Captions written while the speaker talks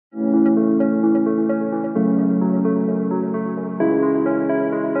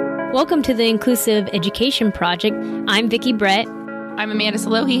Welcome to the Inclusive Education Project. I'm Vicki Brett. I'm Amanda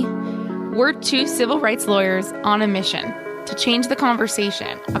Salohi. We're two civil rights lawyers on a mission to change the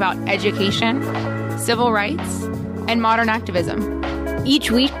conversation about education, civil rights, and modern activism.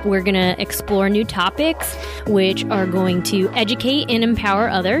 Each week, we're going to explore new topics which are going to educate and empower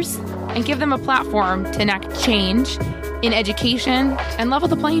others and give them a platform to enact change in education and level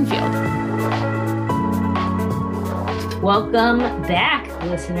the playing field. Welcome back,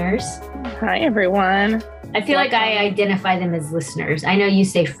 listeners. Hi, everyone. I feel like I identify them as listeners. I know you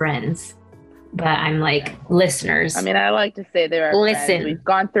say friends, but I'm like listeners. I mean, I like to say they're our friends. We've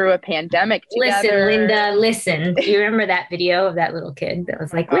gone through a pandemic together. Listen, Linda, listen. Do you remember that video of that little kid that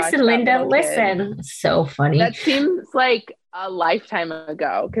was like, listen, Linda, listen. So funny. That seems like a lifetime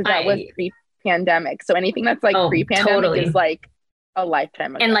ago because that was pre-pandemic. So anything that's like pre-pandemic is like a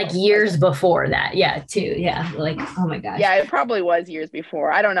lifetime ago. And like years before that. Yeah, too. Yeah. Like, oh my gosh. Yeah, it probably was years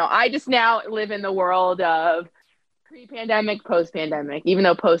before. I don't know. I just now live in the world of pre-pandemic, post-pandemic, even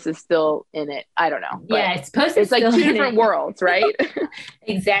though post is still in it. I don't know. Yeah, it's post. It's like two different worlds, right?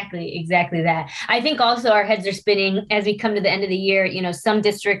 Exactly that. I think also our heads are spinning as we come to the end of the year. You know, some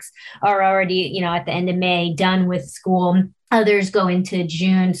districts are already, at the end of May done with school. Others go into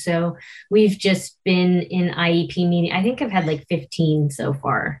June. So we've just been in IEP meeting. I think I've had like 15 so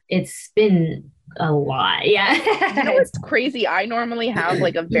far. It's been a lot. Yeah. You know what's crazy? I normally have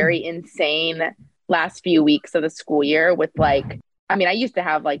like a very insane last few weeks of the school year with I used to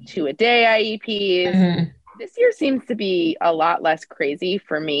have like 2 a day IEPs. Mm-hmm. This year seems to be a lot less crazy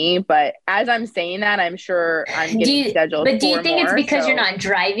for me, but as I'm saying that, I'm sure I'm getting scheduled. But do you think it's because you're not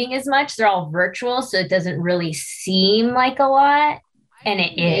driving as much? They're all virtual, so it doesn't really seem like a lot. And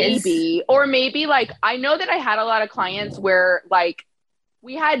it is. Maybe. Or maybe I know that I had a lot of clients where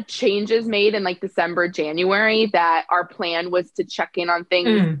we had changes made in December, January that our plan was to check in on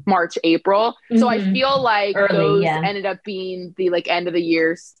things March, April. Mm-hmm. So I feel like those ended up being the end of the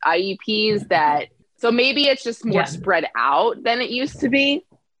year IEPs so maybe it's just more spread out than it used to be.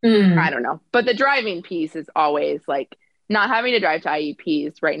 I don't know. But the driving piece is always not having to drive to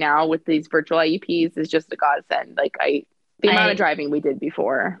IEPs right now with these virtual IEPs is just a godsend. The amount of driving we did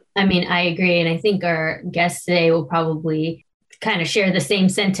before. I mean, I agree. And I think our guest today will probably kind of share the same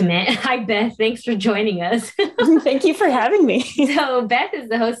sentiment. Hi, Beth. Thanks for joining us. Thank you for having me. So Beth is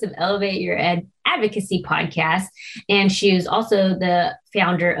the host of Elevate Your Ed Advocacy podcast, and she is also the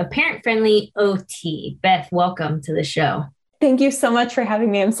founder of Parent Friendly OT. Beth, welcome to the show. Thank you so much for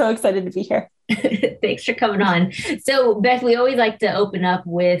having me. I'm so excited to be here. Thanks for coming on. So Beth, we always like to open up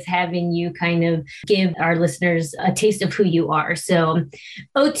with having you kind of give our listeners a taste of who you are. So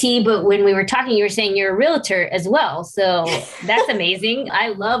OT, but when we were talking, you were saying you're a realtor as well. So that's amazing. I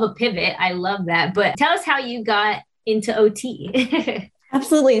love a pivot. I love that. But tell us how you got into OT.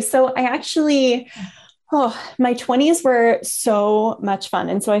 Absolutely. So I actually... my 20s were so much fun.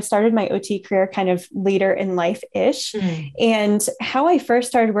 And so I started my OT career kind of later in life-ish. And how I first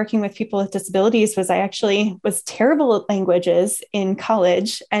started working with people with disabilities was I actually was terrible at languages in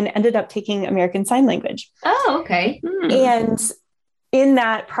college and ended up taking American Sign Language. Oh, okay. And in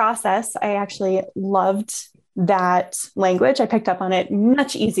that process, I actually loved that language. I picked up on it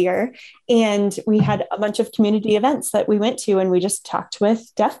much easier. And we had a bunch of community events that we went to and we just talked with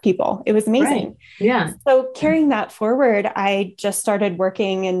deaf people. It was amazing. Right. Yeah. So carrying that forward, I just started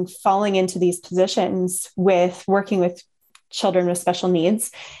working and falling into these positions with working with children with special needs.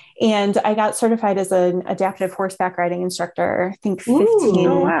 And I got certified as an adaptive horseback riding instructor, I think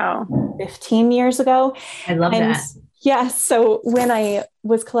 15 years ago. I love that. Yeah. So when I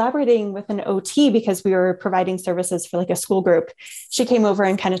was collaborating with an OT, because we were providing services for a school group, she came over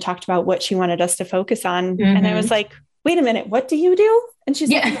and kind of talked about what she wanted us to focus on. And I was like, wait a minute, what do you do? And she's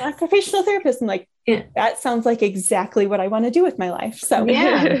like, I'm an occupational therapist. I'm like, that sounds like exactly what I want to do with my life. So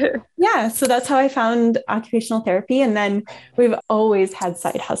so that's how I found occupational therapy. And then we've always had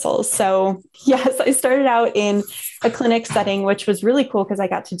side hustles. So yes, I started out in a clinic setting, which was really cool because I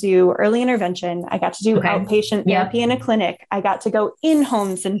got to do early intervention. I got to do outpatient therapy in a clinic. I got to go in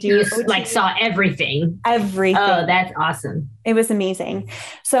homes and do saw everything. Everything. Oh, that's awesome. It was amazing.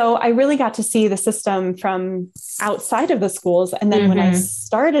 So I really got to see the system from outside of the schools. And then when I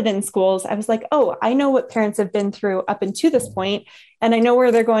started in schools, I was like, oh, I know what parents have been through up until this point, and I know where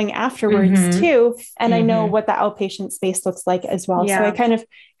they're going afterwards too. And I know what the outpatient space looks like as well. Yeah. So I kind of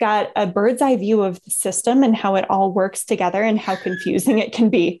got a bird's eye view of the system and how it all works together and how confusing it can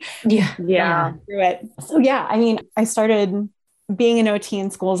be. Yeah. Through it. So I mean, I started being an OT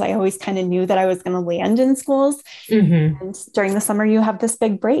in schools. I always kind of knew that I was going to land in schools. And during the summer, you have this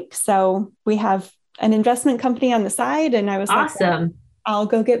big break. So we have an investment company on the side. And I was awesome. Like, I'll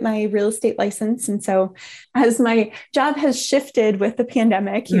go get my real estate license. And so as my job has shifted with the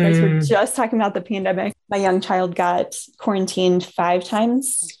pandemic, you guys were just talking about the pandemic. My young child got quarantined 5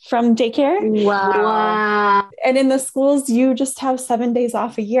 times from daycare. Wow. And in the schools, you just have 7 days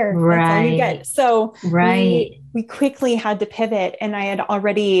off a year. Right. That's all you get. So right. we quickly had to pivot. And I had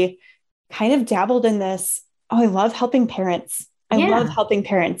already kind of dabbled in this. Oh, I love helping parents. I love helping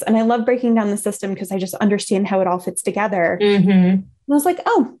parents. And I love breaking down the system because I just understand how it all fits together. And I was like,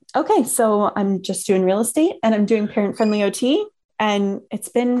 oh, okay. So I'm just doing real estate and I'm doing parent-friendly OT. And it's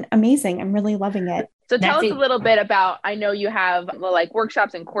been amazing. I'm really loving it. So tell us a little bit about, I know you have like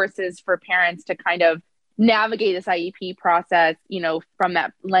workshops and courses for parents to kind of navigate this IEP process, you know, from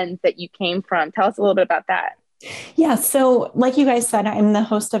that lens that you came from. Tell us a little bit about that. Yeah. So like you guys said, I'm the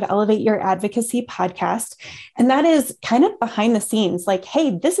host of Elevate Your Advocacy podcast. And that is kind of behind the scenes, like,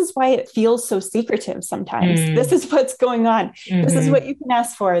 hey, this is why it feels so secretive sometimes. This is what's going on. This is what you can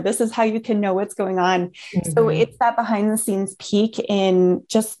ask for. This is how you can know what's going on. So it's that behind the scenes peek in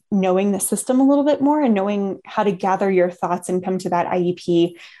just knowing the system a little bit more and knowing how to gather your thoughts and come to that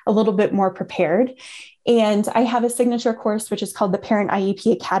IEP a little bit more prepared. And I have a signature course, which is called the Parent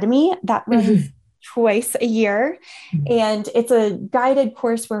IEP Academy that runs twice a year. And it's a guided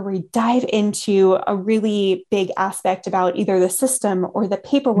course where we dive into a really big aspect about either the system or the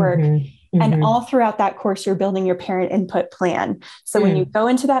paperwork. And all throughout that course, you're building your parent input plan. So when you go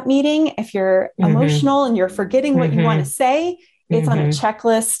into that meeting, if you're emotional and you're forgetting what you want to say, it's on a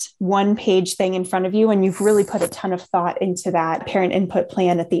checklist, 1-page thing in front of you. And you've really put a ton of thought into that parent input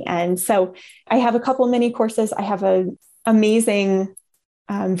plan at the end. So I have a couple of mini courses. I have an amazing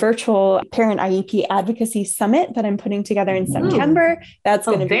virtual parent IEP advocacy summit that I'm putting together in September. That's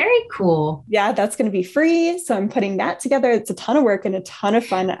going to be very cool. Yeah, that's going to be free. So I'm putting that together. It's a ton of work and a ton of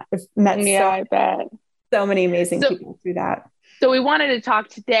fun. I've met I bet so many amazing people through that. So we wanted to talk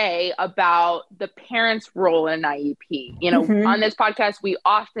today about the parent's role in an IEP. You know, on this podcast, we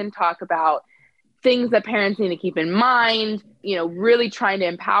often talk about things that parents need to keep in mind, you know, really trying to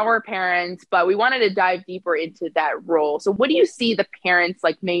empower parents, but we wanted to dive deeper into that role. So what do you see the parents'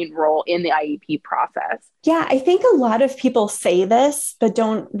 like main role in the IEP process? Yeah, I think a lot of people say this, but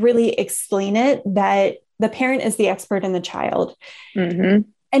don't really explain it, that the parent is the expert in the child. And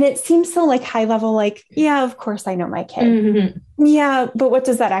it seems so like high level, like, yeah, of course I know my kid. Yeah, but what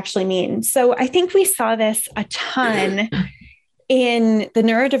does that actually mean? So I think we saw this a ton in the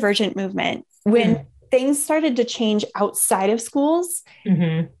neurodivergent movement when things started to change outside of schools.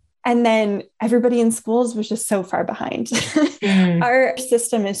 And then everybody in schools was just so far behind. Our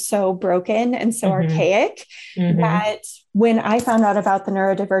system is so broken and so archaic that when I found out about the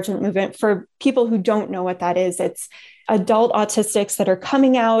neurodivergent movement, for people who don't know what that is, it's adult autistics that are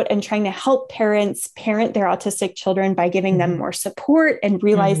coming out and trying to help parents parent their autistic children by giving them more support and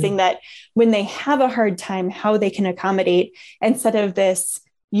realizing that when they have a hard time, how they can accommodate, instead of this,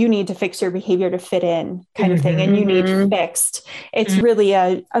 you need to fix your behavior to fit in kind of thing, and you need fixed. It's really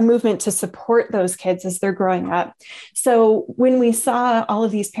a movement to support those kids as they're growing up. So when we saw all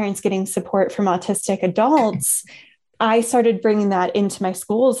of these parents getting support from autistic adults, I started bringing that into my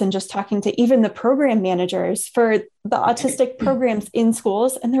schools and just talking to even the program managers for the autistic programs in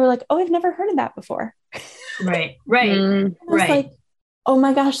schools. And they were like, oh, I've never heard of that before. Right. I was like, oh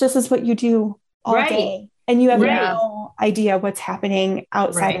my gosh, this is what you do all day. And you have no idea what's happening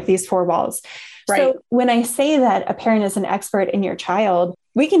outside of these 4 walls. So when I say that a parent is an expert in your child,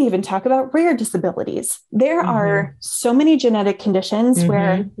 we can even talk about rare disabilities. There are so many genetic conditions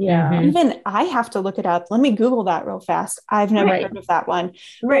where even I have to look it up. Let me Google that real fast. I've never heard of that one.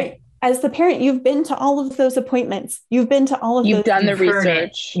 As the parent, you've been to all of those appointments. You've been to all of those. You've done the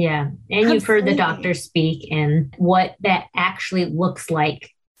research. And you've heard the doctor speak and what that actually looks like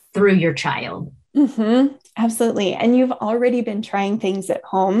through your child. Absolutely. And you've already been trying things at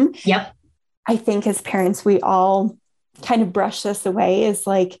home. I think as parents, we all kind of brush this away as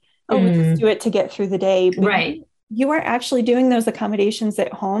like, oh, we just do it to get through the day. But you are actually doing those accommodations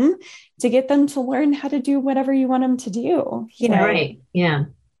at home to get them to learn how to do whatever you want them to do, you know?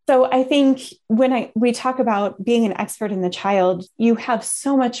 So I think when we talk about being an expert in the child, you have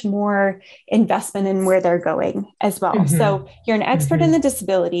so much more investment in where they're going as well. So you're an expert in the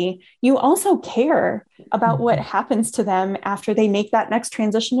disability. You also care about what happens to them after they make that next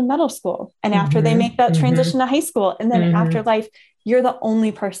transition to middle school and after they make that transition to high school. And then after life, you're the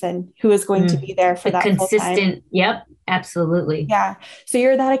only person who is going to be there for that consistent. Absolutely. Yeah. So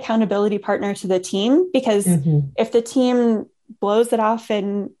you're that accountability partner to the team, because if the team blows it off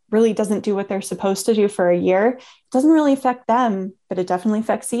and really doesn't do what they're supposed to do for a year, it doesn't really affect them, but it definitely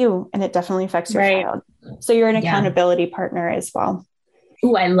affects you and it definitely affects your child. So you're an accountability partner as well.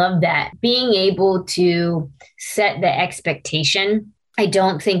 Ooh, I love that. Being able to set the expectation. I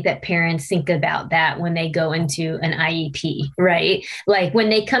don't think that parents think about that when they go into an IEP, right? Like when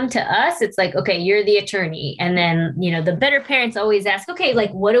they come to us, it's like, okay, you're the attorney. And then, the better parents always ask, okay,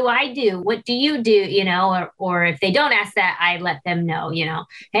 like, what do I do? What do you do? Or if they don't ask that, I let them know,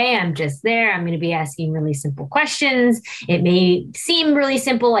 hey, I'm just there. I'm going to be asking really simple questions. It may seem really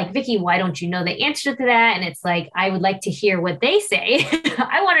simple, like, Vicki, why don't you know the answer to that? And it's like, I would like to hear what they say.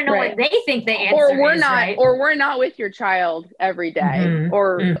 I want to know what they think the answer is. Right? Or we're not with your child every day.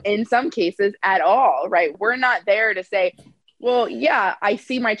 Or in some cases at all, right? We're not there to say, well, yeah, I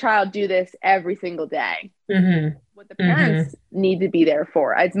see my child do this every single day. What the parents need to be there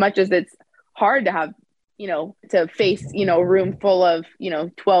for, as much as it's hard to have, to face, a room full of,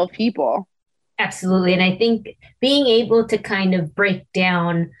 12 people. Absolutely. And I think being able to kind of break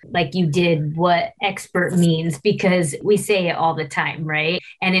down, like you did, what expert means, because we say it all the time, right?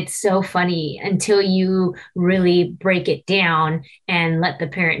 And it's so funny until you really break it down and let the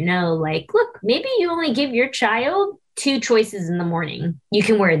parent know, like, look, maybe you only give your child 2 choices in the morning. You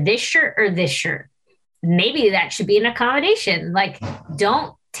can wear this shirt or this shirt. Maybe that should be an accommodation. Like,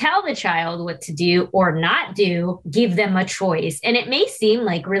 don't tell the child what to do or not do, give them a choice. And it may seem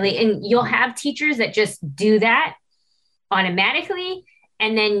like really, and you'll have teachers that just do that automatically,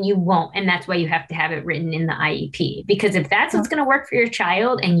 and then you won't. And that's why you have to have it written in the IEP, because if that's what's going to work for your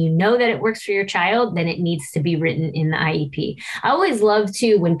child and you know that it works for your child, then it needs to be written in the IEP. I always love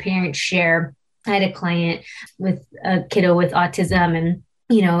to, when parents share, I had a client with a kiddo with autism, and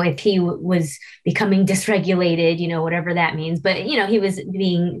if he was becoming dysregulated, whatever that means, but, he was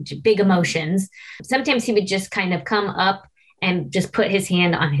being big emotions. Sometimes he would just kind of come up and just put his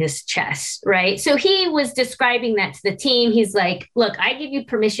hand on his chest, right? So he was describing that to the team. He's like, look, I give you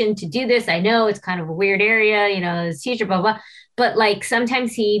permission to do this. I know it's kind of a weird area, as teacher, blah, blah. But like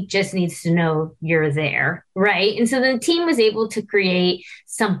sometimes he just needs to know you're there, right? And so the team was able to create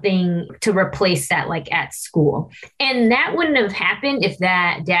something to replace that, like at school. And that wouldn't have happened if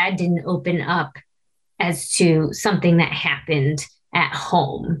that dad didn't open up as to something that happened at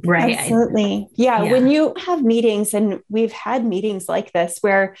home, right? Absolutely. Yeah. When you have meetings, and we've had meetings like this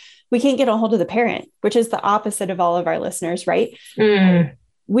where we can't get a hold of the parent, which is the opposite of all of our listeners, right?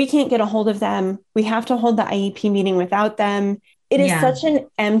 We can't get a hold of them. We have to hold the IEP meeting without them. It is such an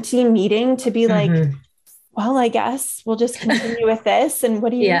empty meeting to be like, well, I guess we'll just continue with this. And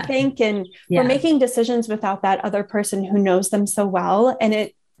what do you think? And we're making decisions without that other person who knows them so well. And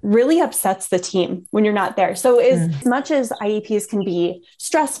it really upsets the team when you're not there. So as much as IEPs can be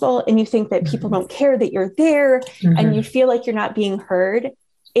stressful and you think that people don't care that you're there and you feel like you're not being heard,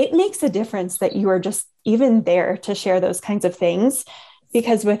 it makes a difference that you are just even there to share those kinds of things,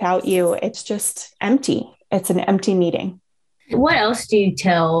 because without you, it's just empty. It's an empty meeting. What else do you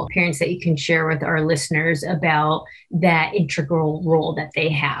tell parents that you can share with our listeners about that integral role that they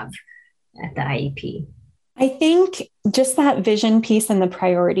have at the IEP? I think just that vision piece and the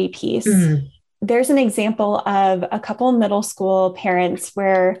priority piece. There's an example of a couple middle school parents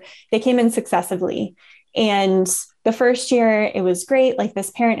where they came in successively. And the first year, it was great. Like,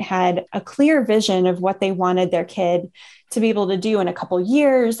 this parent had a clear vision of what they wanted their kid to be able to do in a couple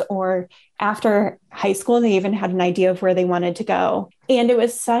years, or after high school, they even had an idea of where they wanted to go. And it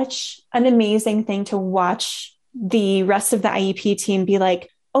was such an amazing thing to watch the rest of the IEP team be like,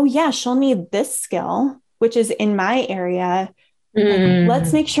 oh yeah, she'll need this skill, which is in my area. Like,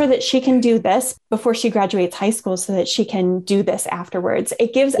 let's make sure that she can do this before she graduates high school so that she can do this afterwards.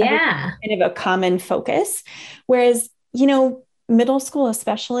 It gives everyone kind of a common focus. Whereas, middle school,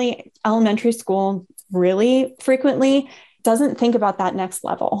 especially elementary school, really frequently doesn't think about that next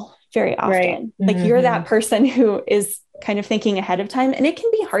level very often. Right. Like, you're that person who is kind of thinking ahead of time. And it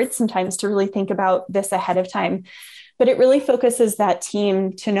can be hard sometimes to really think about this ahead of time. But it really focuses that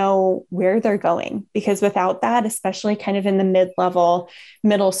team to know where they're going, because without that, especially kind of in the mid-level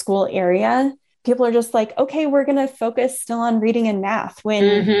middle school area, people are just like, okay, we're going to focus still on reading and math,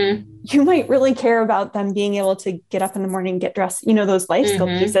 when you might really care about them being able to get up in the morning, get dressed, those life skill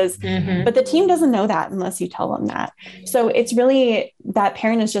pieces. But the team doesn't know that unless you tell them that. So it's really, that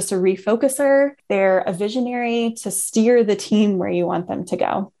parent is just a refocuser. They're a visionary to steer the team where you want them to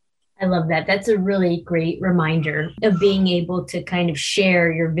go. I love that. That's a really great reminder of being able to kind of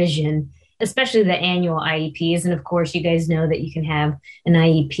share your vision, especially the annual IEPs. And of course, you guys know that you can have an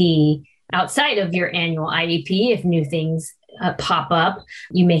IEP outside of your annual IEP. If new things pop up,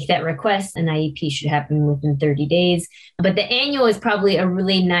 you make that request. An IEP should happen within 30 days. But the annual is probably a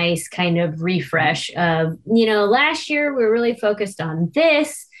really nice kind of refresh of, last year we were really focused on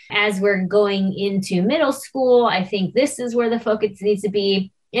this. as we're going into middle school, I think this is where the focus needs to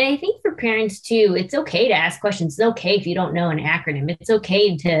be. And I think for parents too, it's okay to ask questions. It's okay if you don't know an acronym. It's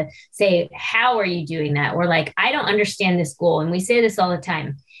okay to say, how are you doing that? Or like, I don't understand this goal. And we say this all the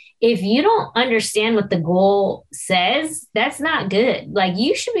time. If you don't understand what the goal says, that's not good. Like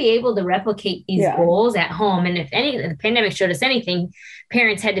you should be able to replicate these goals at home. And if the pandemic showed us anything,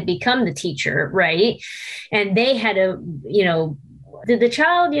 parents had to become the teacher, right? And they had to, did the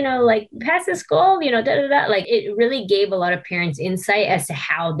child, like pass this goal, like it really gave a lot of parents insight as to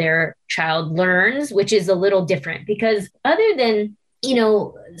how their child learns, which is a little different because other than,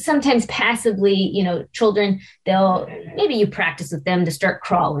 sometimes passively, children, maybe you practice with them to start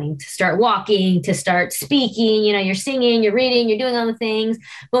crawling, to start walking, to start speaking, you're singing, you're reading, you're doing all the things.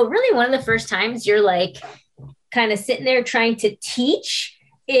 But really one of the first times you're like kind of sitting there trying to teach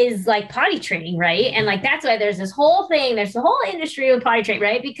is like potty training, right? And like, that's why there's this whole thing, there's the whole industry of potty training,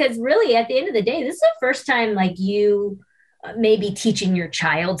 right? Because really at the end of the day, this is the first time like you maybe teaching your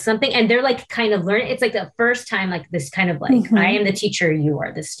child something and they're like kind of learning. It's like the first time, like this kind of like, I am the teacher, you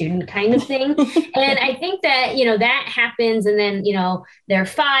are the student kind of thing. And I think that, that happens. And then, they're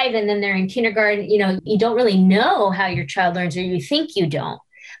 5 and then they're in kindergarten, you don't really know how your child learns or you think you don't.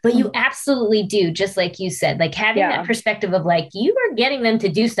 But you absolutely do, just like you said, like having that perspective of like, you are getting them to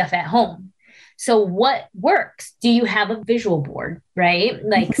do stuff at home. So what works? Do you have a visual board, right?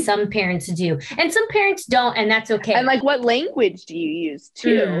 Like some parents do, and some parents don't, and that's okay. And like, what language do you use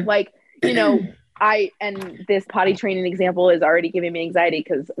too? Like, and this potty training example is already giving me anxiety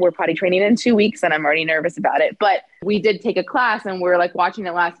because we're potty training in 2 weeks and I'm already nervous about it. But we did take a class and we're like watching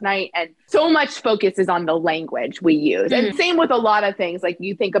it last night and so much focus is on the language we use. And same with a lot of things. Like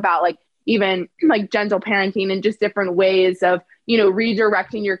you think about like even like gentle parenting and just different ways of,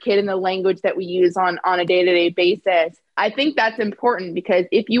 redirecting your kid in the language that we use on a day-to-day basis. I think that's important because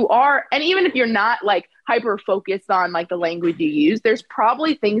if you are, and even if you're not like hyper focused on like the language you use, there's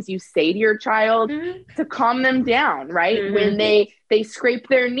probably things you say to your child to calm them down, right? When they scrape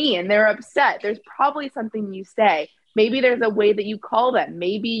their knee and they're upset, there's probably something you say. Maybe there's a way that you call them.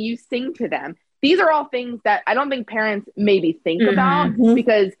 Maybe you sing to them. These are all things that I don't think parents maybe think about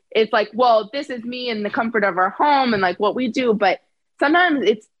because it's like, well, this is me in the comfort of our home and like what we do. But sometimes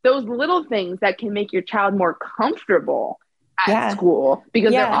it's those little things that can make your child more comfortable at school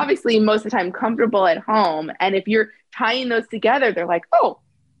because they're obviously most of the time comfortable at home. And if you're tying those together, they're like, oh,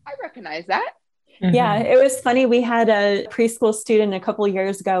 I recognize that. Yeah, it was funny. We had a preschool student a couple of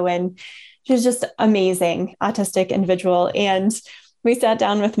years ago and she was just amazing, autistic individual. And we sat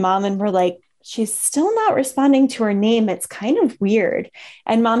down with mom and we're like, she's still not responding to her name. It's kind of weird.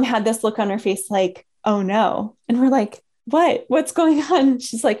 And mom had this look on her face like, oh no. And we're like, what's going on?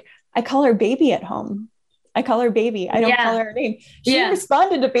 She's like, I call her baby at home. I call her baby. I don't call her name. She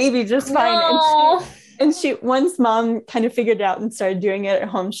responded to baby just fine. No. And she, once mom kind of figured it out and started doing it at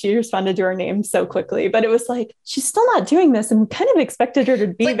home, she responded to her name so quickly, but it was like, she's still not doing this and kind of expected her to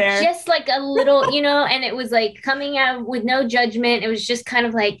be there. Just like a little, and it was like coming out with no judgment. It was just kind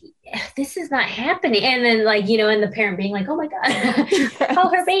of like, this is not happening. And then like, and the parent being like, oh my God,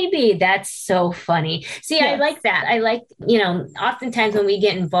 call her baby. That's so funny. See, I like that. I like, oftentimes when we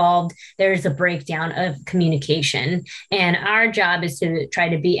get involved, there's a breakdown of communication and our job is to try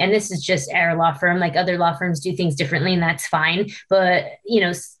to be, and this is just our law firm, like other law firms do things differently and that's fine. But,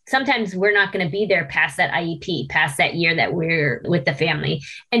 sometimes we're not going to be there past that IEP, past that year that we're with the family.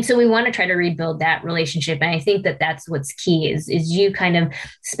 And so we want to try to rebuild that relationship. And I think that that's what's key is you kind of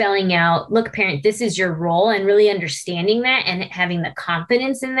spelling out, look, parent, this is your role and really understanding that and having the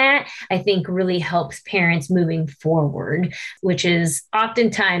confidence in that, I think really helps parents moving forward, which is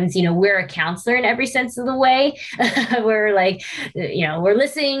oftentimes, we're a counselor in every sense of the way. We're like, we're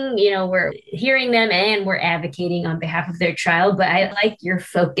listening, we're hearing them and we're advocating on behalf of their child. But I like your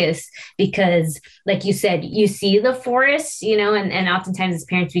focus because like you said, you see the forest, and oftentimes as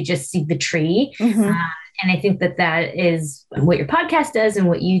parents, we just see the tree. And I think that is what your podcast does and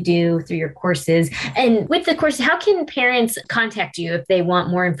what you do through your courses. And with the course, how can parents contact you if they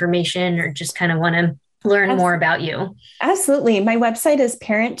want more information or just kind of want to learn more about you? Absolutely. My website is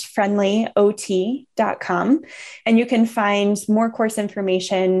parentfriendlyot.com, and you can find more course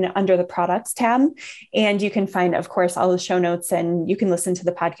information under the products tab. And you can find, of course, all the show notes, and you can listen to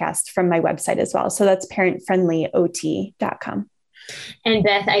the podcast from my website as well. So that's parentfriendlyot.com. And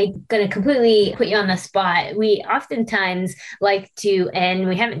Beth, I'm going to completely put you on the spot. We oftentimes like to end,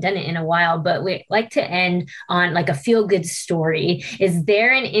 we haven't done it in a while, but we like to end on like a feel-good story. Is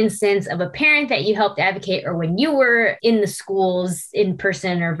there an instance of a parent that you helped advocate or when you were in the schools in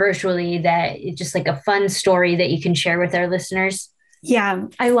person or virtually that it's just like a fun story that you can share with our listeners? Yeah,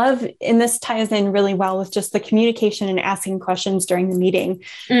 I love, and this ties in really well with just the communication and asking questions during the meeting.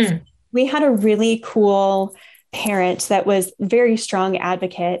 We had a really cool parent that was very strong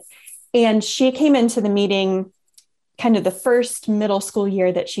advocate, and she came into the meeting kind of the first middle school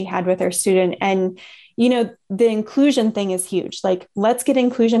year that she had with her student. And, you know, the inclusion thing is huge. Like, let's get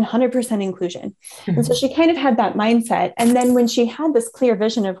inclusion, 100% inclusion. And so she kind of had that mindset. And then when she had this clear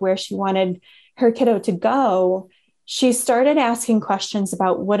vision of where she wanted her kiddo to go, she started asking questions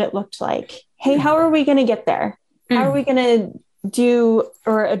about what it looked like. Hey, how are we going to get there? How are we going to do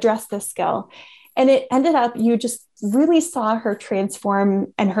or address this skill? And it ended up, you just really saw her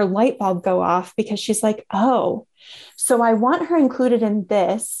transform and her light bulb go off, because she's like, oh, so I want her included in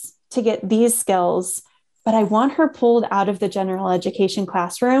this to get these skills, but I want her pulled out of the general education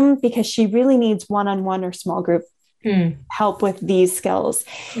classroom because she really needs one-on-one or small group help with these skills.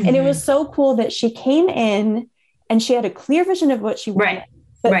 And it was so cool that she came in and she had a clear vision of what she wanted,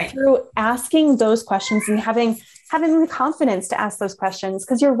 but through asking those questions and having the confidence to ask those questions,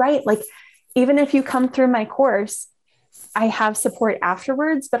 because you're right. Like, even if you come through my course, I have support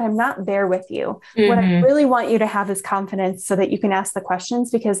afterwards, but I'm not there with you. What I really want you to have is confidence so that you can ask the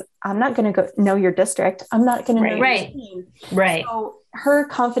questions, because I'm not going to go know your district. I'm not going to know your team. So her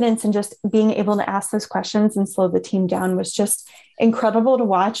confidence in just being able to ask those questions and slow the team down was just incredible to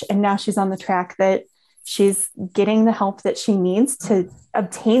watch. And now she's on the track that she's getting the help that she needs to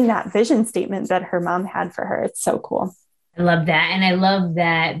obtain that vision statement that her mom had for her. It's so cool. I love that. And I love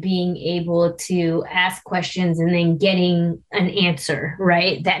that being able to ask questions and then getting an answer,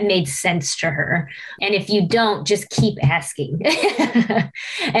 right? That made sense to her. And if you don't, just keep asking.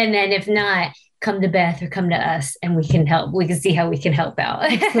 And then if not, come to Beth or come to us and we can help. We can see how we can help out.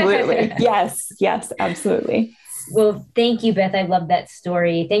 Absolutely. Yes, absolutely. Well, thank you, Beth. I love that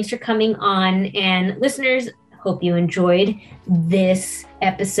story. Thanks for coming on. And listeners, hope you enjoyed this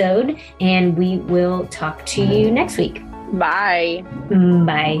episode, and we will talk to you next week. Bye.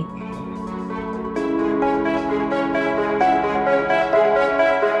 Bye.